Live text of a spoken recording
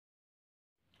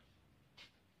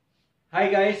Hi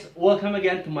guys, welcome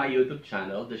again to my YouTube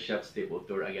channel, The Chef's Table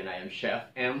Tour. Again, I am Chef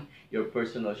M, your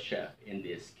personal chef in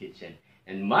this kitchen.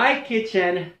 And my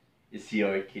kitchen is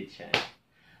your kitchen.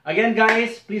 Again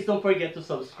guys, please don't forget to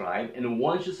subscribe. And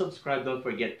once you subscribe, don't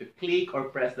forget to click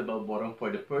or press the bell button for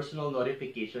the personal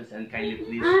notifications. And kindly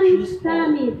please choose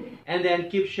all. And then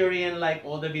keep sharing and like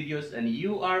all the videos. And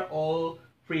you are all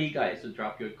free guys to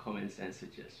drop your comments and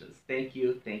suggestions. Thank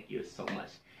you so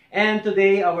much. And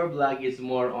today our vlog is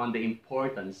more on the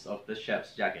importance of the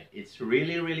chef's jacket. It's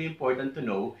really important to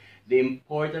know the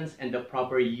importance and the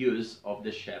proper use of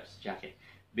the chef's jacket.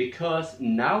 Because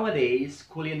nowadays,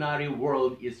 culinary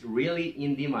world is really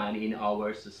in demand in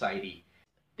our society.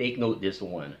 Take note this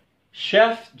one.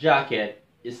 Chef jacket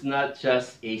is not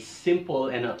just a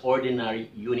simple and an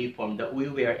ordinary uniform that we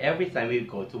wear every time we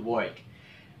go to work.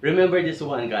 Remember this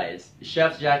one guys,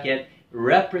 chef's jacket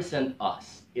represent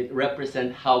us. It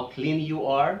represents how clean you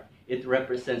are. It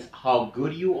represents how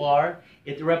good you are.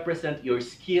 It represents your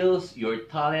skills, your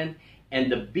talent, and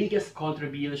the biggest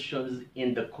contributions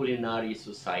in the culinary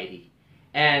society.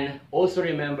 And also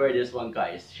remember this one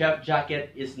guys, chef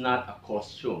jacket is not a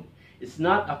costume. It's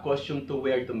not a costume to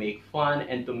wear to make fun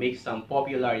and to make some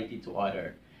popularity to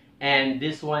others. And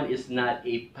this one is not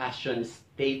a fashion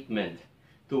statement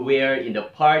to wear in the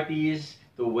parties,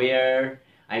 to wear,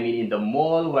 in the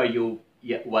mall while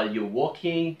you're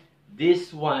walking.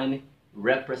 This one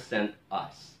represent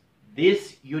us.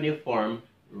 This uniform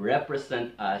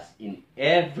represent us in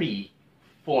every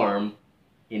form,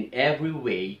 in every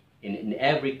way, in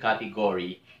every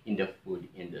category in the food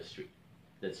industry.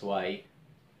 That's why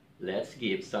let's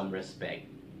give some respect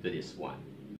to this one.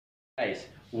 Guys,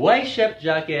 why chef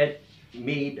jacket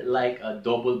made like a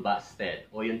double-busted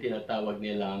o yung tinatawag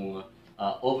nilang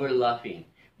overlapping?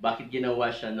 Bakit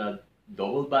ginawa siya na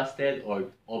double-busted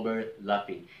or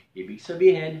overlapping? Ibig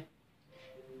sabihin,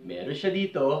 meron siya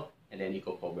dito, and then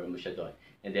i-cover mo siya doon.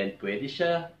 And then, pwede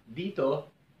siya dito,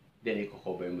 then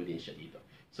i-cover mo din siya dito.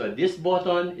 So, this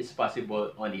button is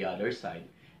possible on the other side.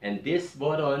 And this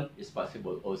button is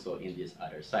possible also in this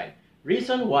other side.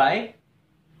 Reason why,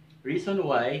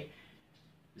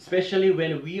 especially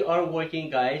when we are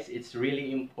working guys, it's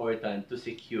really important to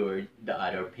secure the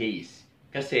other pace.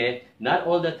 Kasi, not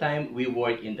all the time we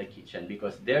work in the kitchen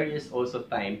because there is also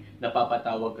time na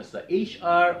papatawag ka sa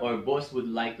HR or boss would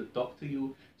like to talk to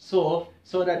you. So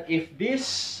that if this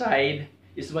side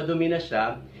is madumi na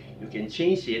siya, you can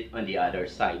change it on the other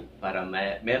side para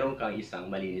meron kang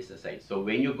isang malinis na side. So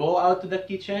when you go out to the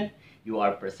kitchen, you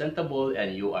are presentable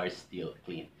and you are still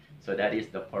clean. So that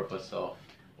is the purpose of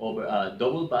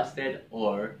double-busted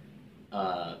or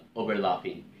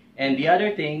overlapping. And the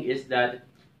other thing is that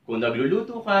kung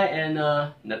nagluluto ka and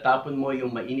natapon mo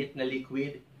yung mainit na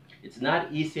liquid, it's not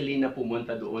easily na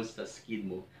pumunta doon sa skid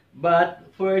mo. But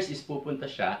first is pupunta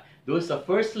siya doon sa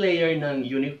first layer ng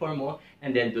uniform mo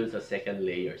and then doon sa second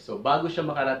layer. So bago siya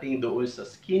makarating doon sa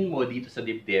skin mo dito sa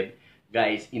dibdib,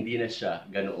 guys, hindi na siya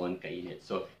ganoon kainit.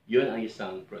 So yun ang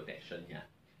isang protection niya.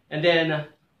 And then,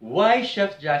 why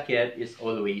chef jacket is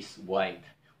always white?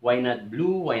 Why not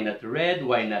blue? Why not red?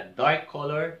 Why not dark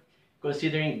color?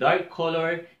 Considering dark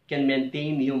color can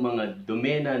maintain yung mga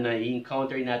dumi na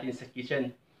na-encounter natin sa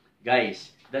kitchen.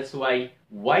 Guys, that's why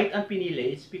white ang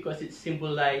pinili. It's because it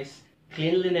symbolizes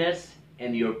cleanliness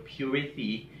and your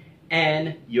purity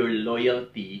and your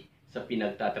loyalty sa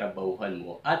pinagtatrabahuhan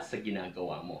mo at sa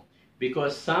ginagawa mo.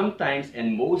 Because sometimes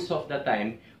and most of the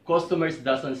time, customers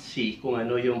doesn't see kung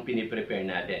ano yung piniprepare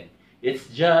natin. It's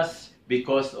just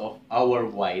because of our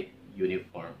white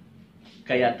uniform.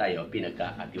 Kaya tayo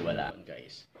pinagkakatiwalaan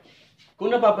guys.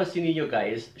 Kung napapansin niyo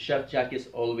guys, chef jacket is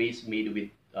always made with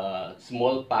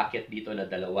small packet dito na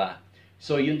dalawa.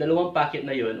 So yung dalawang packet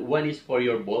na yun, one is for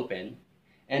your ball pen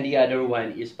and the other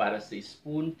one is para sa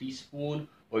spoon, teaspoon,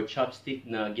 or chopstick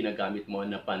na ginagamit mo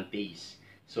na pan-taste.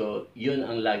 So yun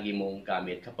ang lagi mong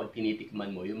gamit kapag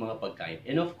tinitikman mo yung mga pagkain.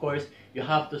 And of course, you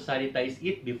have to sanitize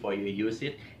it before you use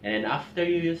it. And then after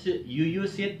you use it,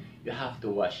 you have to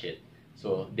wash it.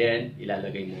 So then,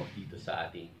 ilalagay mo dito sa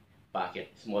ating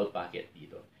packet, small packet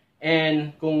dito.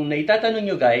 And kung naitatanong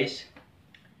nyo guys,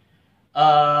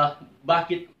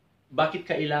 bakit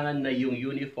kailangan na yung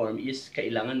uniform is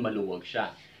kailangan maluwag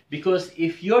siya? Because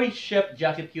if your chef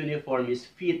jacket uniform is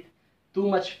too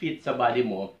much fit sa body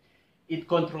mo, it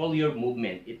control your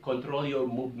movement. It control your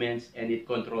movements and it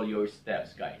control your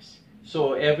steps, guys.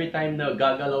 So every time na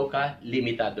gagalaw ka,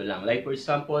 limitado lang. Like for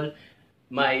example,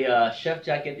 my chef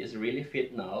jacket is really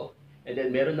fit now. And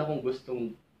then meron akong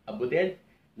gustong abutin.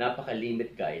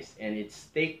 Napaka-limit guys. And it's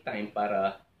take time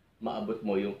para maabot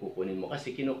mo yung kukunin mo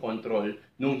kasi kinokontrol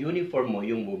nung uniform mo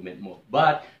yung movement mo.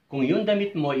 But kung yung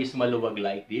damit mo is maluwag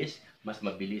like this, mas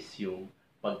mabilis yung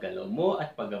paggalaw mo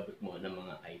at pag-abot mo ng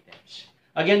mga items.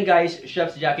 Again guys,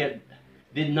 chef's jacket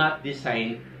did not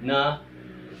design na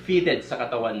fitted sa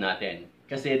katawan natin.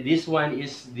 Kasi this one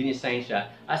is dinesign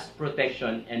siya as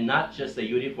protection and not just a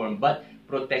uniform but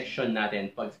protection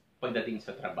natin pagdating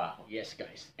sa trabaho. Yes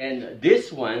guys. And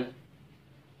this one,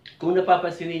 kung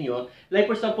napapansin niyo,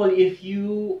 like for example, if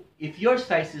your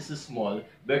size is small,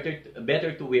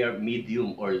 better to wear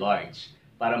medium or large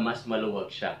para mas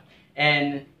maluwag siya.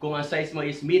 And kung ang size mo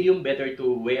is medium, better to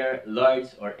wear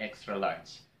large or extra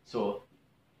large. So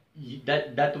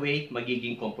that way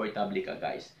magiging comfortable ka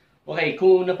guys. Okay,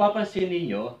 kung napapansin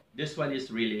niyo, this one is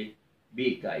really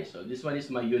big guys. So this one is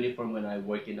my uniform when I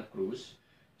work in a cruise.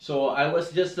 So I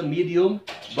was just a medium,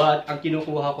 but ang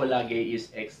kinukuha ko lagi is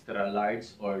extra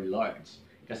large or large.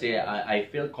 Kasi I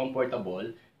feel comfortable.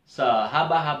 Sa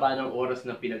haba-haba ng oras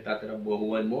na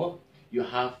pinagtatrabahuan mo, you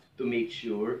have to make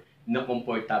sure na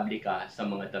komportable ka sa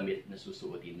mga damit na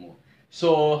susuotin mo.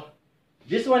 So,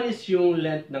 this one is yung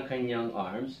length ng kanyang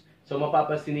arms. So,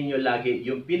 mapapansin niyo lagi,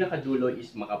 yung pinakadulo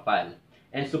is makapal.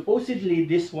 And supposedly,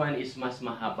 this one is mas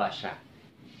mahaba siya.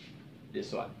 This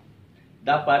one.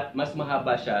 Dapat mas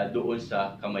mahaba siya doon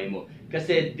sa kamay mo.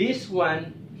 Kasi this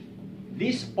one,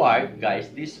 this part, guys,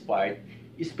 this part,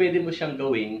 is pwede mo siyang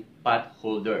gawing pot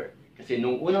holder. Kasi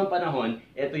nung unang panahon,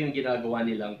 ito yung ginagawa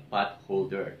nilang pot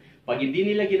holder. Pag hindi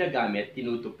nila ginagamit,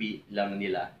 tinutupi lang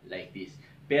nila like this.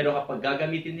 Pero kapag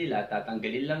gagamitin nila,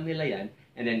 tatanggalin lang nila yan,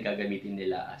 and then gagamitin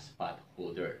nila as pot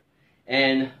holder.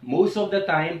 And most of the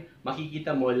time,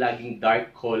 makikita mo laging dark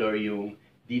color yung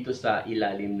dito sa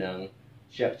ilalim ng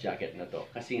chef jacket na to.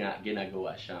 Kasi nga,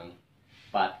 ginagawa siyang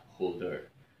pot holder.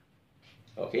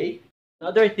 Okay?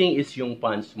 Another thing is yung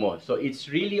pants mo. So, it's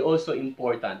really also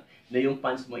important na yung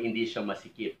pants mo hindi siya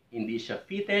masikip. Hindi siya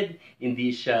fitted,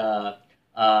 hindi siya,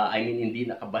 hindi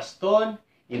nakabaston,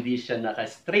 hindi siya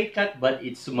naka-straight cut, but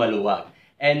it's maluwag.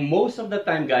 And most of the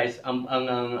time, guys, ang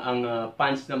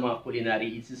pants ng mga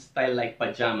culinary, it's style like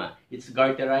pajama. It's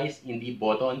garterized, hindi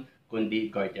button, kundi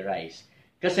garterized.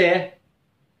 Kasi,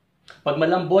 pag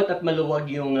malambot at maluwag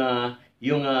yung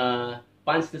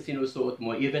pants na sinusuot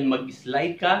mo, even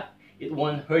mag-slide ka, it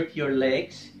won't hurt your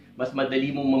legs. Mas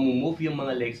madali mong mamumove yung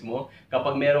mga legs mo.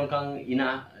 Kapag meron kang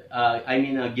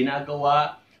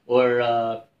ginagawa or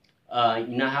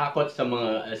inahakot sa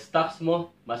mga stocks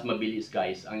mo, mas mabilis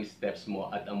guys ang steps mo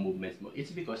at ang movements mo.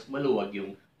 It's because maluwag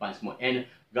yung pants mo. And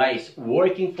guys,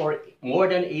 working for more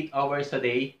than 8 hours a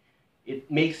day, it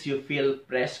makes you feel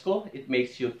fresco, it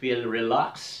makes you feel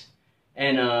relaxed,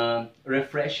 and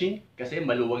refreshing kasi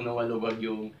maluwag na maluwag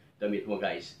yung damit mo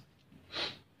guys.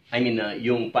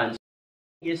 Yung pants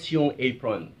is yung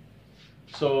apron.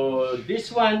 So, this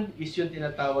one is yung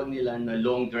tinatawag nila na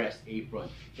long dress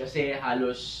apron. Kasi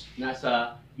halos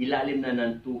nasa ilalim na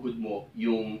ng tuhod mo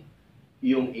yung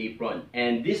apron.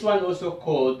 And this one also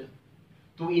called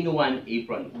 2-in-1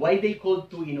 apron. Why they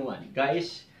called 2-in-1?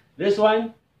 Guys, this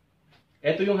one,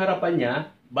 ito yung harapan niya.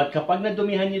 But kapag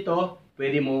nadumihan nito,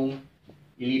 pwede mong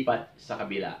ilipat sa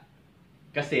kabila.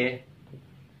 Kasi,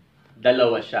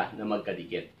 dalawa siya na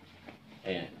magkadikit.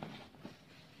 Ayan.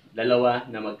 Dalawa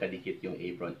na magkadikit yung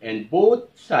apron. And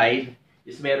both side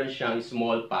is meron siyang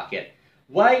small pocket.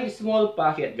 Why small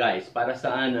pocket, guys? Para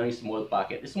saan ang small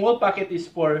pocket? Small pocket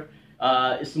is for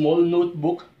small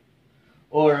notebook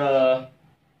or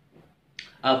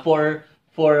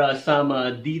for some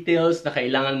details na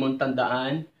kailangan mong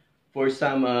tandaan, for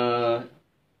some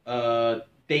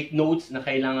take notes na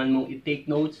kailangan mong i-take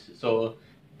notes. So,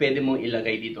 pwede mong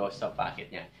ilagay dito sa pocket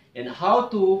niya. And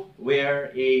how to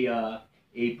wear a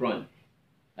apron.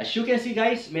 As you can see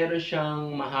guys, meron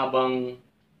siyang mahabang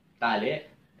tali.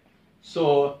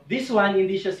 So, this one,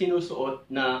 hindi siya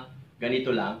sinusuot na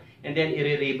ganito lang. And then,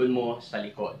 i-ribbon mo sa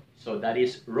likod. So, that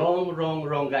is wrong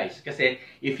guys. Kasi,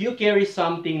 if you carry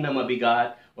something na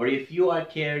mabigat, or if you are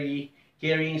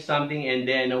carrying something and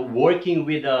then working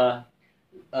with a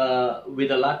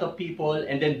lot of people,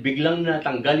 and then biglang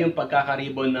natanggal yung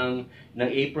pagkakaribon ng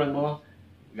apron mo,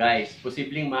 guys,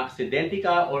 posibleng ma-aksidente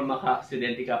ka or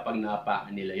maka-aksidente ka pag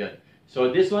napakan nila yon.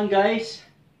 So, this one, guys,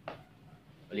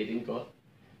 ulitin ko.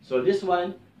 So, this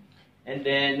one, and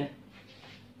then,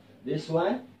 this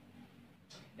one,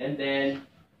 and then,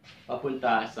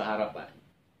 papunta sa harapan.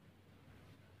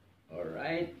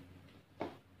 Alright?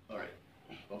 Alright.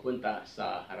 Papunta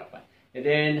sa harapan. And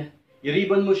then,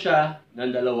 i-ribbon mo siya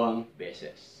ng 2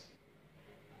 beses.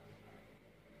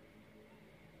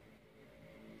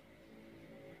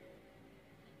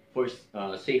 For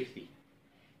safety.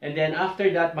 And then after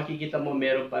that, makikita mo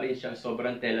meron pa rin siyang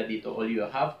sobrang tela dito. All you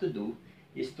have to do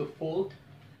is to fold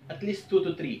at least 2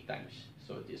 to 3 times.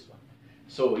 So this one.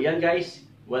 So yan guys,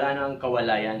 wala nang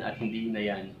kawalayan at hindi na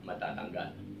yan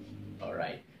matatanggal.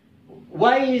 Alright.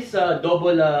 Why is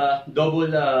double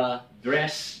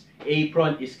dress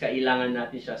apron is kailangan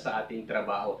natin siya sa ating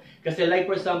trabaho? Kasi like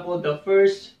for example,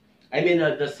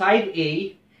 the side A,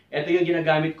 ito yung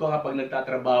ginagamit ko kapag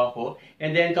nagtatrabaho ko.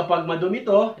 And then kapag madumi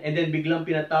to, and then biglang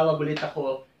pinatawag ulit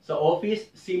ako sa office,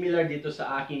 similar dito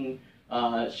sa aking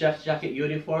chef's jacket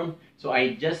uniform. So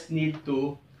I just need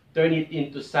to turn it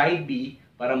into side B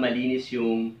para malinis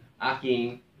yung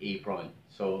aking apron.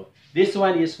 So this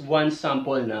one is one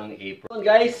sample ng apron.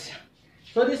 Guys,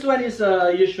 so this one is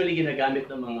usually ginagamit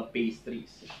ng mga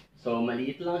pastries. So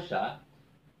maliit lang siya.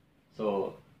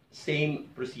 So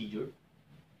same procedure.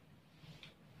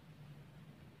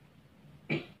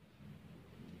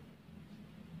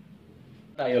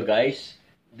 Tayo guys.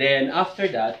 Then after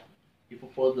that,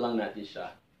 ipo-fold lang natin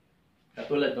siya.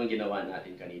 Katulad ng ginawa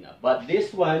natin kanina. But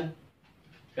this one,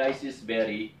 guys, is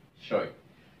very short.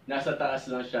 Nasa taas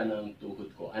lang siya ng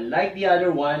tuhod ko. Unlike the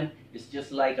other one, it's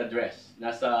just like a dress.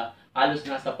 Halos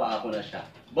nasa paa ko na siya.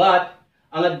 But,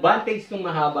 ang advantage ng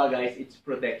mahaba, guys, it's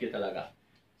protect you talaga.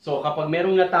 So, kapag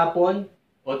merong natapon,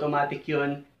 automatic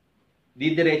yun,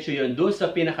 didiretso yun doon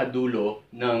sa pinakadulo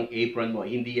ng apron mo.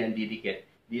 Hindi yan didikit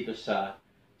dito sa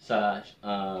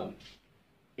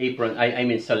apron,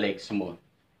 sa legs mo.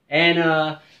 And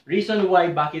reason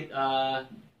why bakit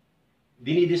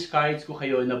dinidiscourage ko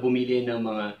kayo na bumili ng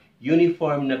mga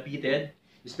uniform na fitted,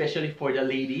 especially for the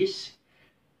ladies.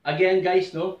 Again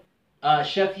guys,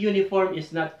 chef uniform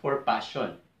is not for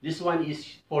passion. This one is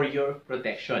for your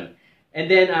protection. And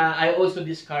then I also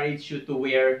discourage you to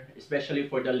wear, especially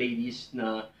for the ladies,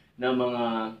 na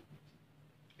mga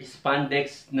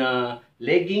spandex na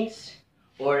leggings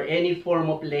or any form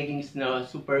of leggings na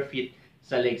super fit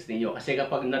sa legs ninyo. Kasi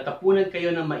kapag natapunan kayo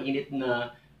ng mainit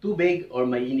na tubig or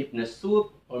mainit na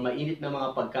soup or mainit na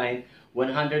mga pagkain,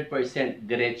 100%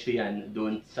 diretso yan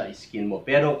doon sa skin mo.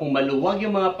 Pero kung maluwag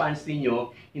yung mga pants ninyo,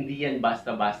 hindi yan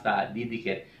basta-basta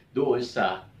didikit doon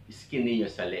sa skin ninyo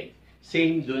sa leg.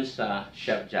 Same doon sa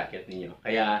chef jacket ninyo.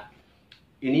 Kaya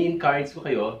ini-encourage ko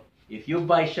kayo, if you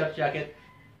buy chef jacket,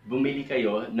 bumili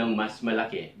kayo ng mas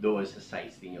malaki doon sa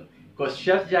size ninyo. Because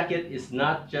chef jacket is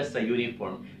not just a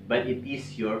uniform, but it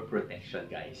is your protection,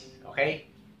 guys. Okay?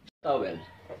 Towel.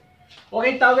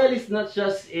 Okay, towel is not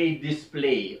just a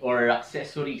display or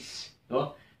accessories,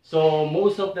 no? So,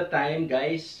 most of the time,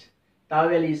 guys,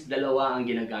 towel is dalawa ang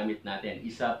ginagamit natin.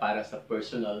 Isa para sa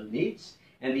personal needs,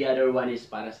 and the other one is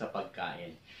para sa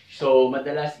pagkain. So,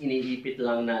 madalas iniipit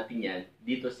lang natin yan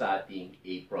dito sa ating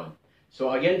apron.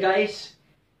 So, again, guys,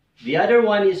 the other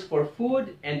one is for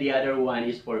food and the other one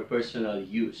is for personal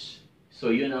use.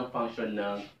 So, yun ang function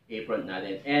ng apron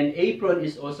natin. And apron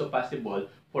is also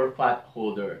possible for pot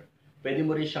holder. Pwede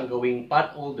mo rin siyang gawing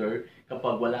pot holder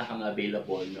kapag wala kang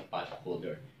available na pot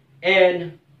holder.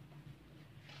 And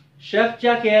chef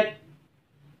jacket,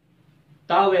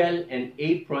 towel, and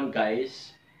apron,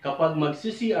 guys, kapag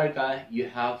mag-CCR ka, you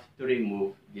have to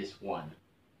remove this one.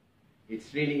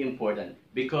 It's really important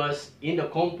because in the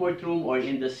comfort room or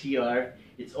in the CR,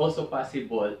 it's also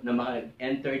possible na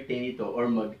maka-entertain ito or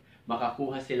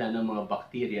makakuha sila ng mga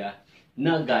bacteria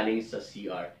na galing sa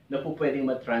CR na po pwedeng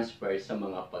ma-transfer sa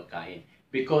mga pagkain.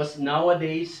 Because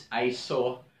nowadays, I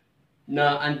saw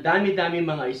na ang dami-dami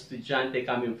mga estudyante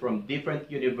coming from different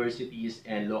universities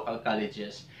and local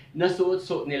colleges na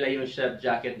suot-suot nila yung chef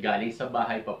jacket galing sa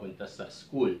bahay papunta sa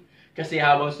school. Kasi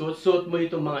habang suot-suot mo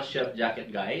itong mga chef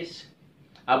jacket, guys,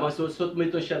 habang suot-suot mo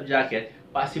itong chef jacket,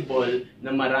 possible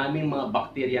na maraming mga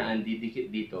bacteria ang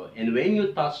didikit dito. And when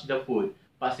you touch the food,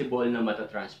 possible na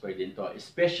matatransfer din to.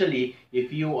 Especially if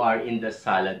you are in the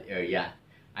salad area.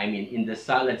 I mean, in the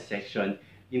salad section.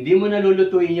 Hindi mo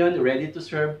nalulutuin yun, ready to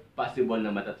serve, possible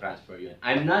na matatransfer yun.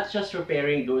 I'm not just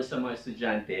referring doon sa mga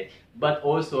estudyante, but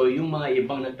also yung mga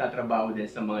ibang nagtatrabaho din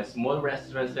sa mga small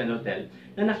restaurants and hotel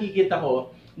na nakikita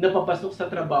ko na papasok sa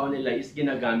trabaho nila is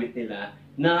ginagamit nila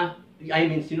na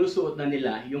sinusuot na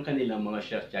nila yung kanilang mga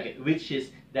chef jacket, which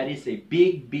is, that is a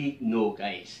big no,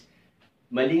 guys.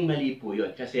 Maling-mali po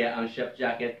yun. Kasi ang chef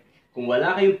jacket, kung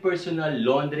wala kayong personal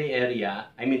laundry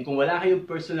area, kung wala kayong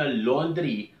personal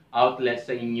laundry outlet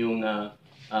sa inyong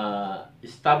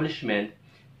establishment,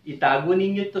 itago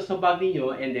ninyo ito sa bag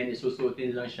ninyo and then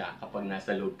isusutin lang siya kapag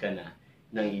nasa loob ka na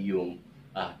ng iyong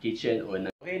kitchen o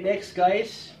na. Okay, next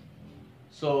guys.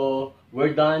 So,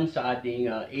 we're done sa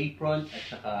ating apron at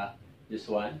saka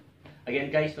this one. Again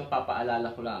guys,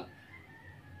 papaalala ko lang.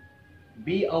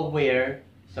 Be aware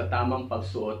sa tamang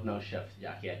pagsuot ng chef's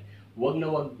jacket. wag na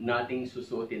wag nating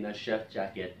susuotin ng chef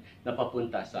jacket na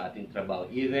papunta sa ating trabaho.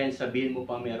 Even sabihin mo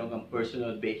pa meron kang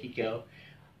personal vehicle,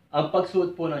 ang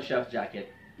pagsuot po ng chef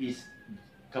jacket is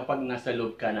kapag nasa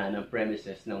loob ka na ng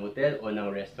premises ng hotel o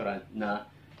ng restaurant na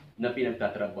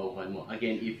pinagtatrabahuhan mo.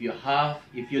 Again, if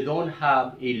you don't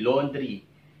have a laundry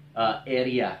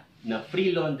area na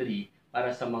free laundry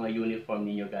para sa mga uniform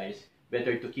ninyo guys,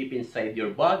 better to keep inside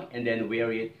your bag and then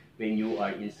wear it when you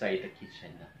are inside the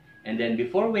kitchen na. And then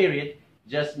before wear it,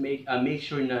 just make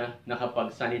sure na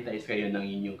nakapag-sanitize kayo ng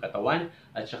inyong katawan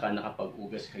at saka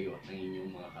nakapag-ugas kayo ng inyong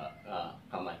mga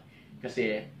kamay.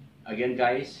 Kasi again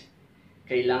guys,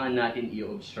 kailangan natin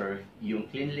i-observe yung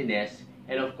cleanliness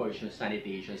and of course yung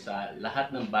sanitation sa lahat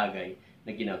ng bagay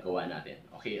na ginagawa natin.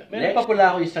 Okay, meron pa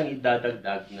pala ako isang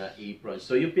idadagdag na apron.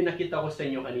 So yung pinakita ko sa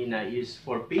inyo kanina is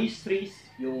for pastries,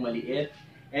 yung maliit.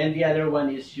 And the other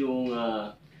one is yung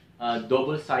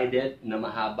double-sided na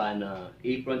mahaba na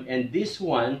apron. And this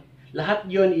one, lahat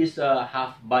yon is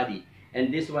half body.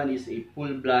 And this one is a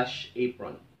full blush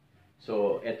apron.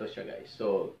 So eto siya guys.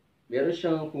 So meron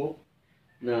siyang hook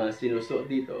na sinusuot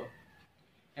dito.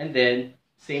 And then,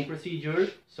 same procedure.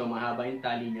 So, mahaba yung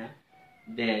tali niya.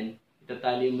 Then,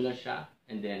 itatali mo lang siya.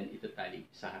 And then, itatali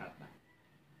sa harapan.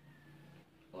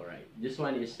 Alright. This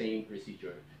one is same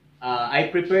procedure.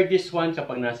 I prepared this one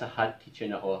kapag nasa hot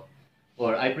kitchen ako.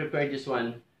 Or, I prepared this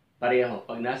one pareho.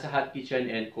 Pag nasa hot kitchen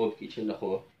and cold kitchen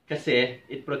ako. Kasi,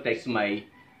 it protects my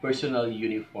personal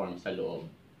uniform sa loob.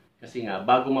 Kasi nga,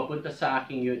 bago mapunta sa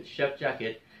aking chef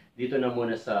jacket, dito na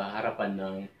muna sa harapan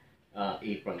ng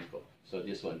apron ko. So,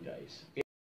 this one guys. Okay.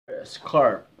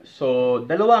 Scarf. So,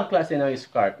 dalawa ang klase ng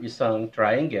scarf. Isang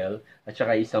triangle at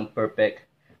saka isang perfect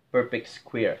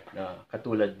square na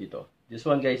katulad dito. This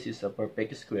one guys is a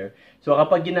perfect square. So,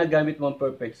 kapag ginagamit mo ang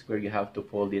perfect square, you have to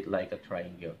fold it like a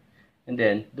triangle. And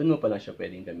then, dun mo pa lang siya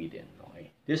pwedeng gamitin.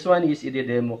 Okay. This one is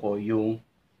i-demo ko yung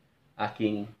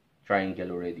aking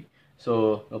triangle already.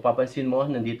 So, mapapansin mo,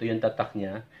 nandito yung tatak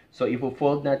niya. So,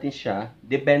 ipo-fold natin siya.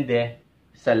 Depende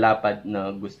sa lapad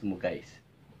na gusto mo guys.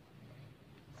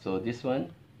 So, this one.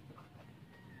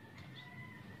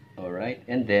 Alright.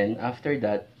 And then, after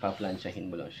that,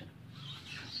 paplansyahin mo lang siya.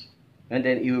 And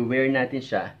then, i-wear natin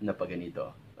siya na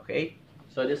paganito. Okay?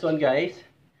 So, this one guys.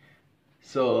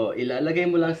 So, ilalagay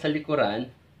mo lang sa likuran.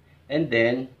 And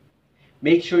then,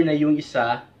 make sure na yung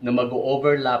isa na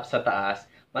mag-overlap sa taas,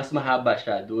 mas mahaba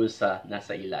siya doon sa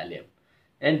nasa ilalim.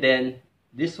 And then,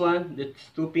 this one, this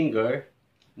two finger,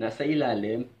 nasa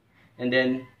ilalim. And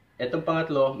then, etong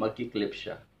pangatlo, magki-clip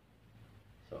siya.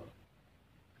 So,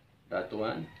 that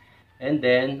one. And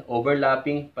then,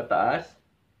 overlapping pataas.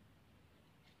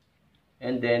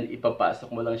 And then,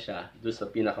 ipapasok mo lang siya doon sa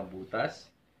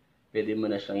pinakabutas. Pwede mo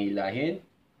na siyang hilahin.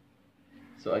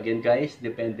 So, again guys,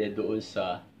 depende doon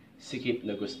sa sikip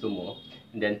na gusto mo.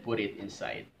 And then, put it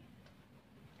inside.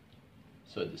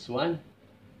 So, this one.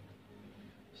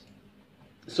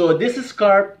 So, this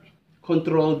scarf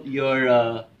controlled your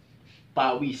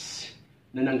pawis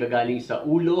na nanggagaling sa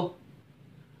ulo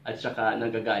at saka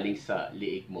nanggagaling sa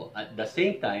liig mo. At the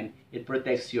same time, it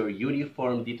protects your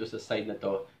uniform dito sa side na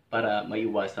to para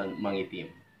maiwasan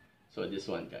mangitim. So, this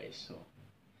one guys.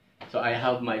 So I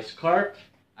have my scarf,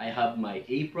 I have my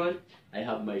apron, I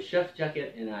have my chef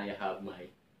jacket, and I have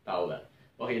my towel.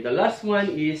 Okay, the last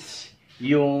one is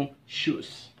yung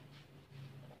shoes.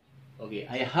 Okay,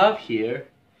 I have here.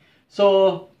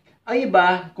 So, ang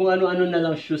iba, kung ano-ano na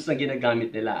lang shoes na ginagamit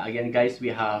nila. Again, guys,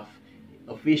 we have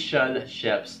official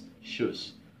chef's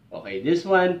shoes. Okay, this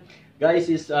one, guys,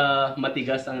 is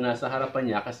matigas ang nasa harapan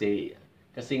niya kasi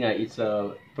nga it's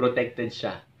protected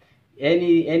siya.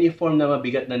 Any form na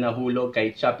mabigat na nahulog,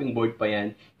 kahit chopping board pa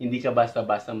yan, hindi ka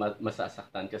basta-basta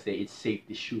masasaktan kasi it's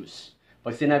safety shoes.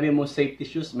 Pag sinabi mo safety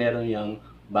shoes, meron yung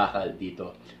bakal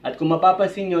dito. At kung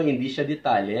mapapansin nyo, hindi siya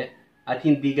detalye at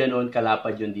hindi ganoon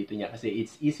kalapad yung dito niya kasi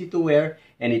it's easy to wear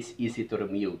and it's easy to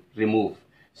remove.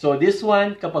 So this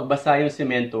one, kapag basa yung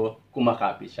semento,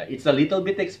 kumakapit siya. It's a little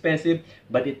bit expensive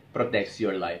but it protects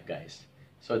your life, guys.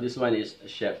 So this one is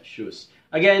chef shoes.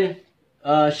 Again,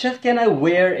 chef, can I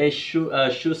wear a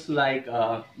shoes like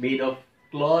made of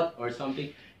cloth or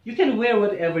something? You can wear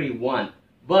whatever you want.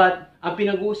 But, ang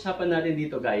pinag-uusapan natin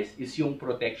dito guys is yung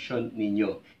protection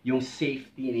ninyo. Yung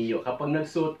safety ninyo. Kapag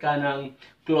nagsuot ka ng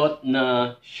cloth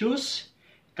na shoes,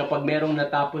 kapag merong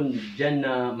natapon dyan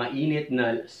na mainit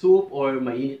na soup or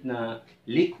mainit na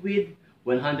liquid,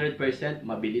 100%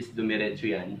 mabilis dumiretso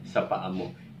yan sa paa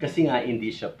mo. Kasi nga hindi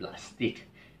siya plastic.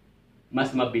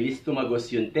 Mas mabilis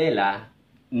tumagos yung tela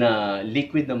na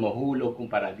liquid na mahulog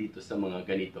kumpara dito sa mga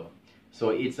ganito. So,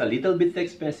 it's a little bit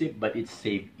expensive but it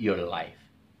saved your life.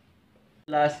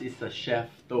 Last is a chef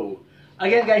toe.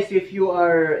 Again guys, if you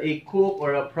are a cook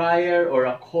or a fryer or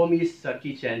a commis sa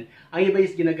kitchen, ang iba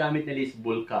is ginagamit nila is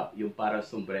bull cap, yung para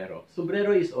sombrero. Sombrero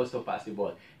is also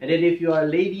possible. And then if you are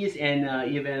ladies and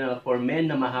even for men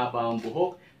na mahaba ang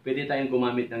buhok, pwede tayong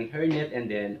gumamit ng hairnet and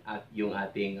then at yung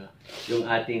ating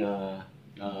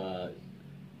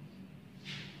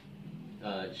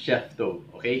chef toe.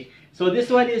 Okay? So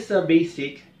this one is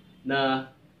basic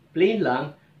na plain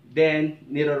lang, then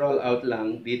niro-roll out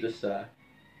lang dito sa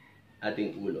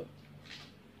ating ulo.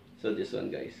 So this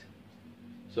one guys.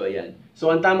 So ayan.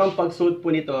 So ang tamang pagsuot po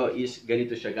nito is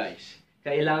ganito siya guys.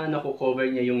 Kailangan na cover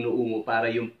niya yung noo mo para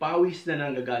yung pawis na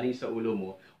nanggagaling sa ulo mo,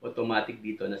 automatic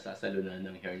dito nasasalunan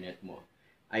ng hairnet mo.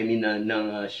 I mean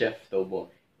ng chef toe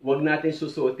mo. Huwag natin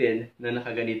susuotin na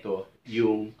nakaganito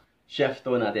yung chef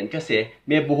toe natin kasi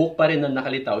may buhok pa rin na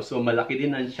nakalitaw, so malaki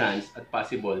din ang chance at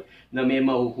possible na may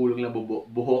mahuhulog na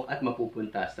buhok at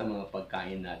mapupunta sa mga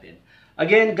pagkain natin.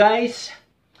 Again guys,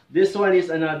 this one is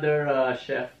another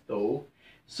chef toe.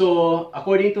 So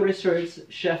according to research,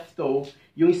 chef toe,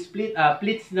 yung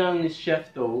pleats ng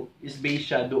chef toe is based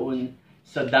siya doon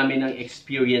sa dami ng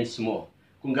experience mo.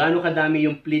 Kung gaano kadami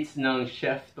yung pleats ng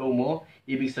chef toe mo,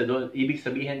 ibig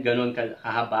sabihin ganon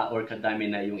kahaba or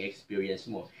kadami na yung experience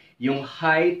mo. Yung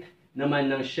height naman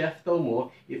ng chef toe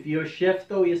mo, if your chef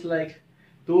toe is like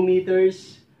 2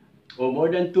 meters o more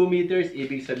than 2 meters,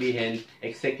 ibig sabihin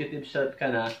executive chef ka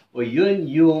na o yun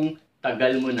yung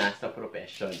tagal mo na sa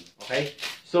profession. Okay?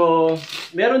 So,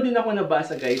 meron din ako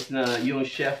nabasa guys na yung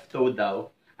chef toe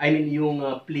daw, I mean yung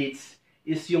pleats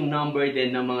is yung number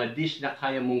din ng mga dish na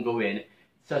kaya mong gawin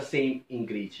sa same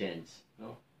ingredients.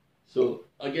 No? So,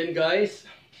 again guys,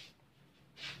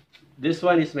 this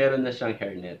one is meron na siyang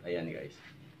hairnet. Ayan guys.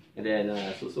 And then,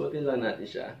 susuotin lang natin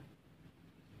siya.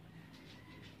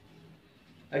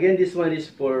 Again, this one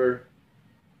is for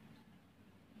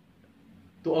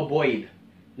to avoid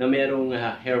na merong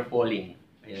hair falling.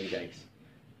 Ayan guys.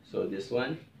 So, this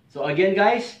one. So, again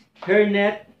guys,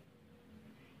 hairnet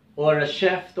or a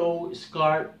chef toe,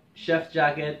 scarf, chef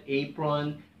jacket,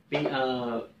 apron,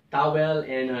 towel,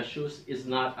 and shoes is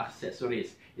not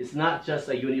accessories. It's not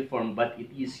just a uniform, but it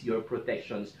is your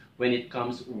protections when it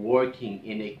comes working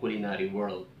in a culinary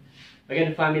world.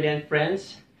 Again, family and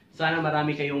friends, sana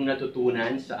marami kayong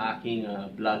natutunan sa aking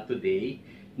vlog today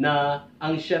na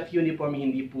ang chef uniform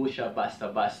hindi po siya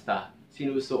basta-basta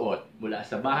sinusuot mula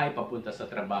sa bahay papunta sa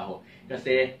trabaho.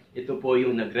 Kasi ito po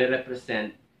yung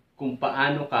nagre-represent kung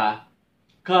paano ka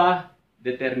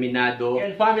determinado.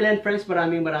 And family and friends,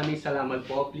 maraming salamat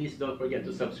po. Please don't forget to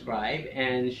subscribe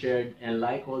and share and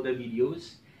like all the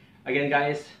videos. Again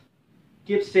guys,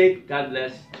 keep safe. God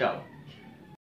bless. Ciao.